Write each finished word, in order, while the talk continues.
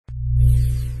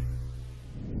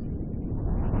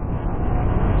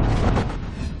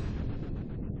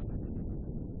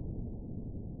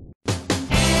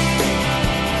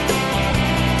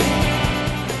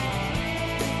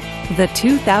The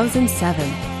 2007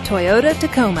 Toyota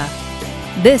Tacoma.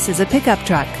 This is a pickup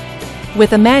truck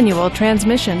with a manual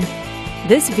transmission.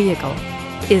 This vehicle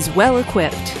is well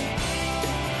equipped.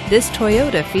 This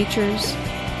Toyota features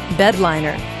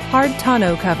bedliner, hard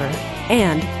tonneau cover,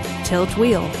 and tilt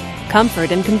wheel.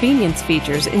 Comfort and convenience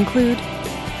features include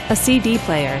a CD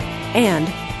player and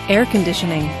air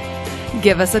conditioning.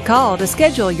 Give us a call to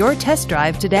schedule your test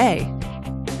drive today.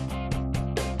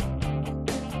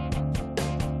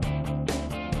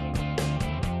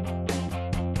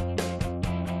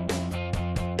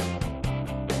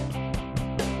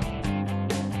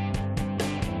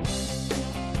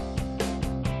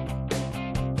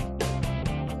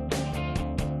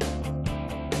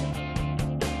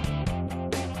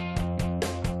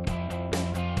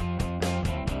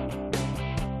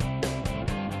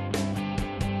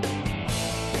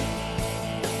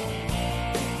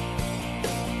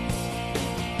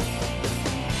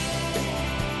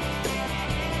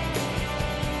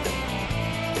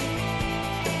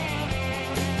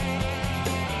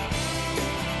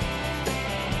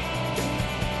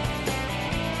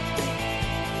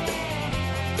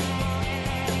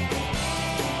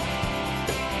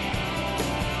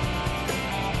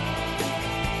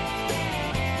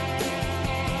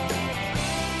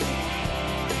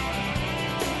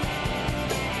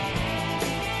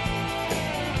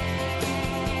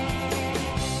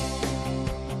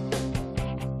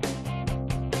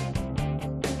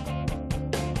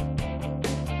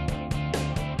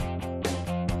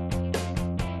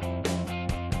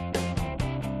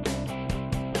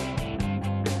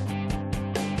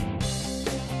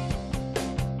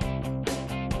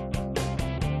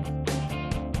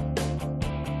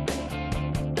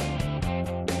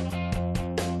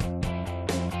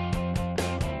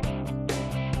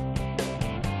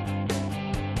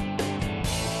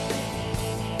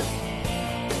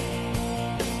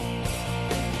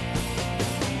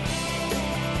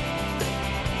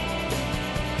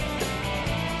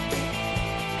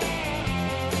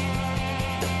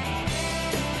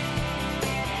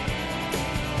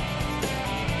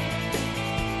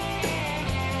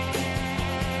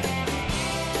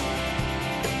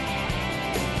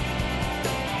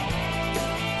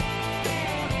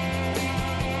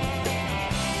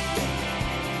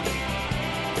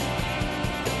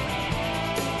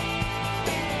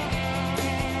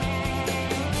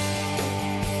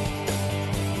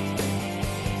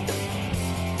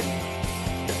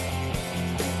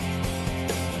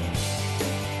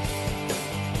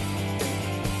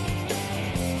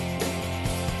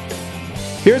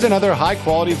 Here's another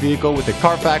high-quality vehicle with a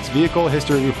Carfax Vehicle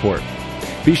History Report.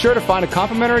 Be sure to find a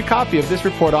complimentary copy of this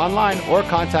report online or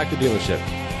contact the dealership.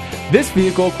 This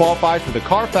vehicle qualifies for the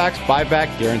Carfax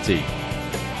Buyback Guarantee.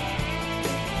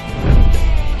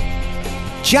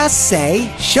 Just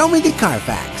say, "Show me the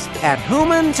Carfax" at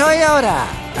Hooman Toyota,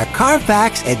 a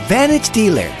Carfax Advantage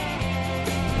dealer.